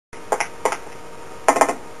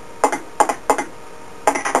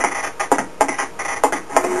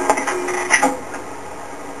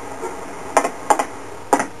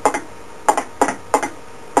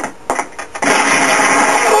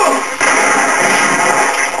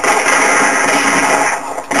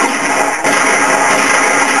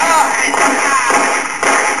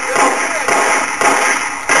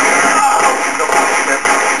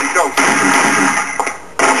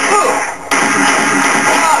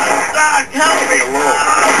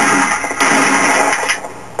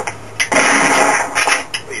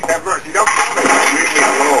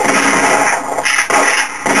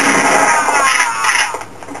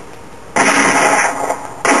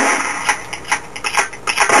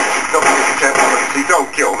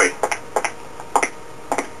Don't kill me.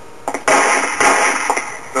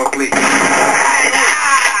 No, please.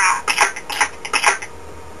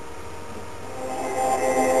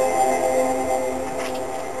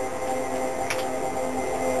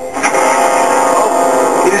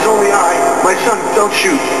 My son, don't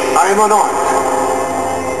shoot. I am unarmed.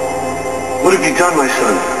 What have you done, my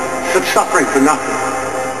son? Such suffering for nothing.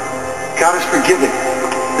 God is forgiving.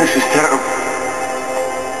 This is terrible.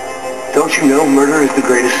 Don't you know murder is the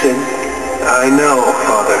greatest sin? I know,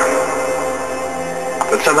 Father.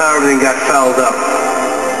 But somehow everything got fouled up.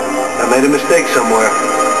 I made a mistake somewhere.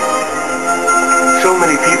 So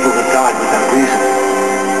many people have died without reason.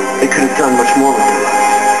 They could have done much more with their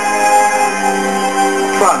lives.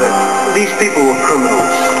 Father, these people were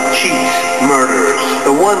criminals, cheats, murderers.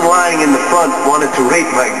 The one lying in the front wanted to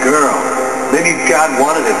rape my girl. Maybe God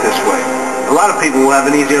wanted it this way. A lot of people will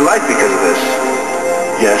have an easier life because of this.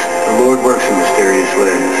 Yes, the Lord works in mysterious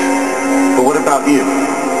ways. But what about you?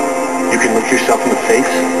 You can look yourself in the face?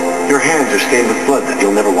 Your hands are stained with blood that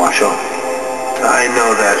you'll never wash off. I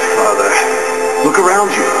know that, Father. Look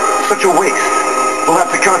around you. Such a waste. We'll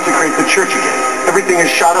have to consecrate the church again. Everything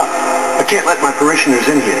is shot up. I can't let my parishioners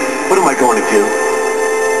in here. What am I going to do?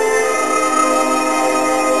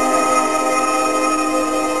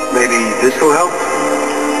 Maybe this will help?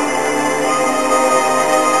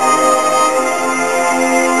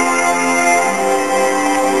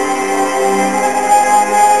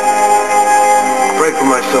 Pray for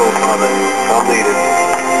my soul, Father. I'll need it.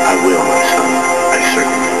 I will, my son. I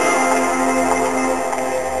certainly will.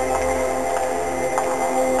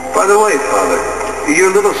 By the way, Father,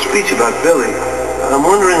 your little speech about Billy, I'm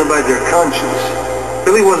wondering about your conscience.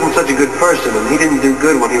 Billy wasn't such a good person, and he didn't do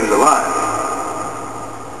good when he was alive.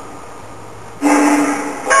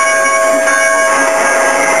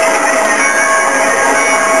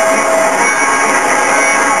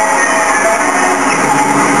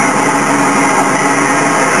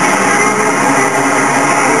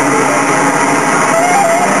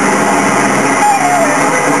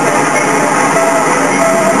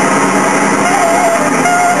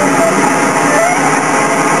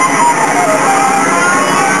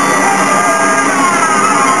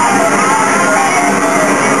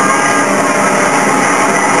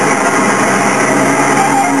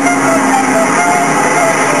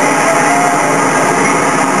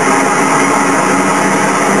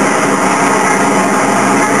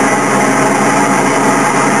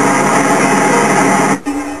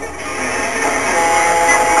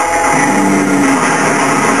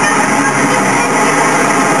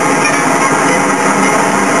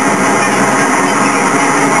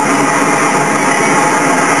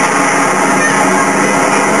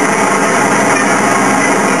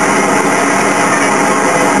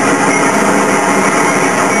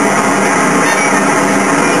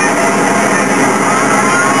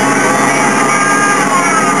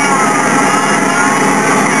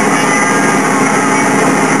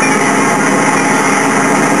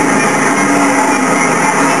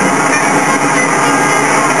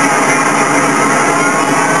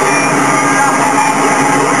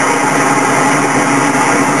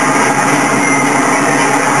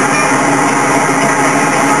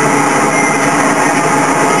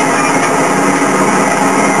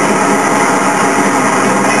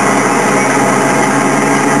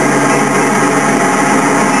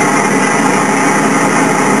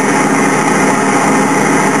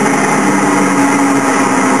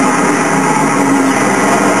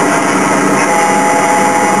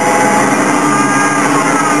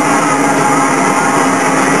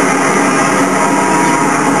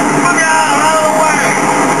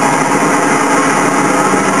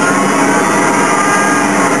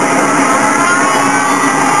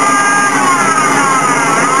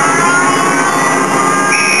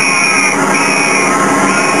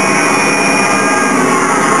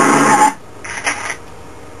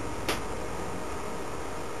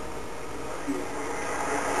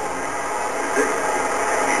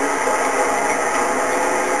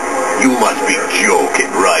 You must be joking,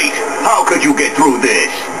 right? How could you get through this?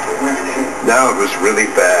 Now it was really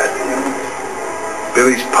bad.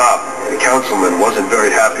 Billy's pop, the councilman, wasn't very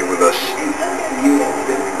happy with us.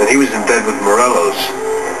 And he was in bed with Morello's.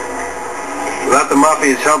 Without the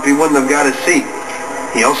Mafia's help, he wouldn't have got a seat.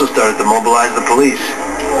 He also started to mobilize the police.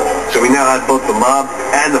 So we now had both the mob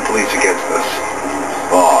and the police against us.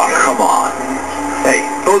 Oh, come on. Hey,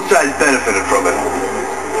 both sides benefited from it.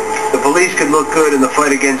 The police could look good in the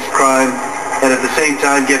fight against crime, and at the same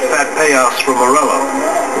time get fat payoffs from Morello,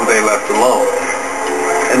 who they left alone.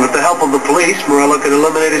 And with the help of the police, Morello could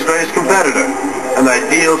eliminate his greatest competitor. An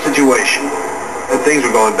ideal situation. And things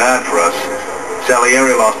were going bad for us.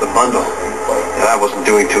 Salieri lost a bundle. And I wasn't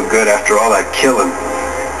doing too good after all that killing.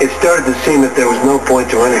 It started to seem that there was no point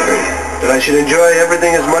to anything. That I should enjoy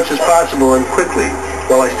everything as much as possible and quickly,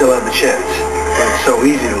 while I still had the chance. But it's so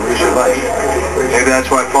easy to lose your life. Maybe that's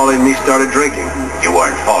why Paulie and me started drinking. You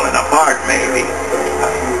weren't falling apart, maybe.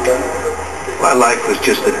 My life was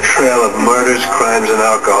just a trail of murders, crimes, and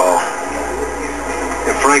alcohol.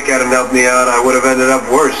 If Frank hadn't helped me out, I would have ended up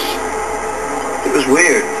worse. It was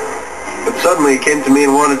weird. But suddenly he came to me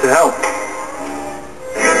and wanted to help.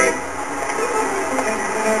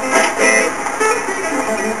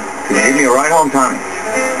 Can you give me a ride home, Tommy?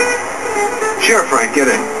 Sure, Frank, get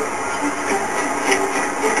in.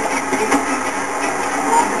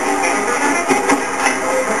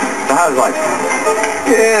 So how's life?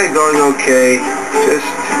 Yeah, going okay.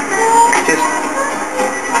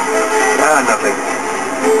 Nothing.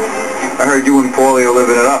 I heard you and Paulie are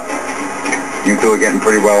living it up. You two are getting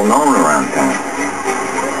pretty well known around town.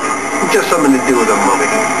 Just something to do with the mummy.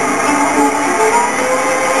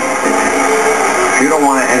 If you don't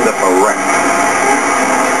want to end up a wreck,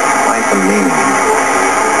 find some meaning.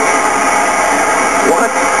 What?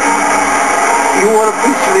 You want to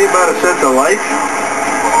preach to me about a sense of life?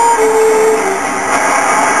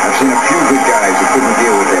 I've seen a few good guys who couldn't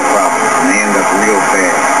deal with their problems, and they end up real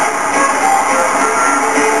bad.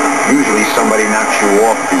 Usually somebody knocks you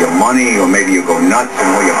off for your money, or maybe you go nuts and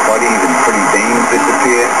all your buddies and pretty dames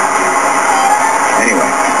disappear. Anyway,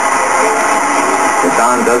 the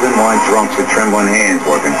Don doesn't want drunks with trembling hands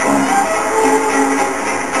working for him.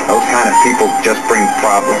 Those kind of people just bring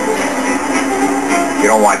problems. You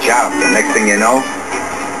don't watch out, the next thing you know,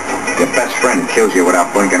 your best friend kills you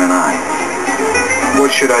without blinking an eye. What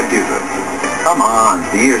should I do then? Come on,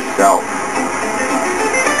 be yourself.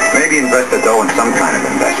 Maybe invest the dough in some kind of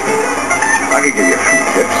investment. I could give you a few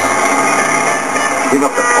tips. Give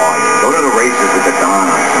up the party. Go to the races with the Don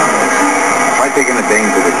on Sundays. Try taking a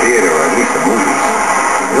dame to the theater or at least the movies.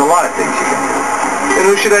 There's a lot of things you can do. And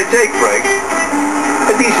who should I take, Frank?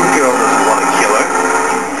 A decent girl doesn't want to kill her.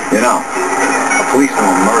 You know, a policeman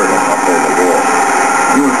will murder up over the wall.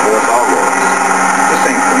 You enforce our laws. The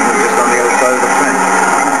same thing, we're just on the other side of the fence.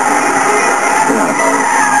 You're not about it.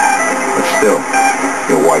 But still,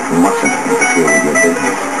 your wife mustn't interfere with your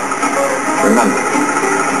business. Remember,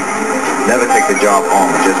 never take the job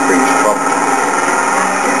home, it just brings trouble.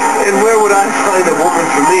 And where would I find a woman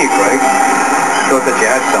for me, Frank? Thought that you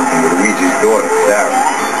had something with Luigi's daughter, Sarah.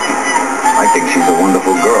 I think she's a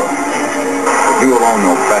wonderful girl. But you alone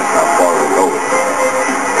know best how far it'll go with her.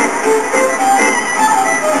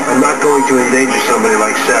 I'm not going to endanger somebody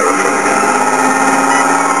like Sarah, Frank.